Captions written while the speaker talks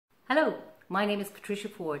Hello, my name is Patricia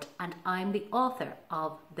Forde and I'm the author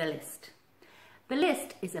of The List. The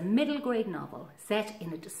List is a middle grade novel set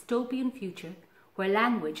in a dystopian future where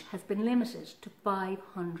language has been limited to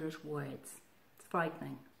 500 words. It's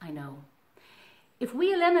frightening, I know. If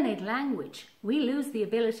we eliminate language, we lose the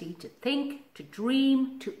ability to think, to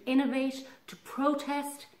dream, to innovate, to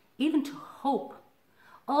protest, even to hope.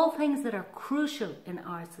 All things that are crucial in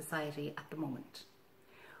our society at the moment.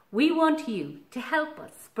 We want you to help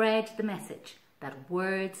us spread the message that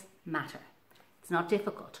words matter. It's not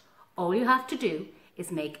difficult. All you have to do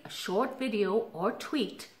is make a short video or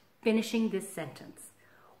tweet finishing this sentence.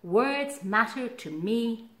 Words matter to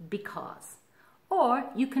me because. Or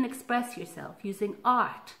you can express yourself using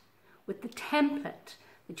art with the template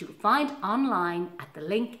that you'll find online at the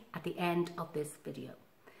link at the end of this video.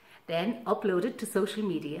 Then upload it to social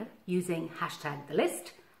media using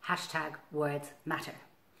 #TheList, #WordsMatter.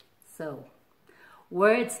 So,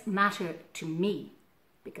 words matter to me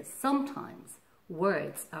because sometimes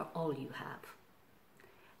words are all you have.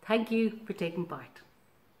 Thank you for taking part.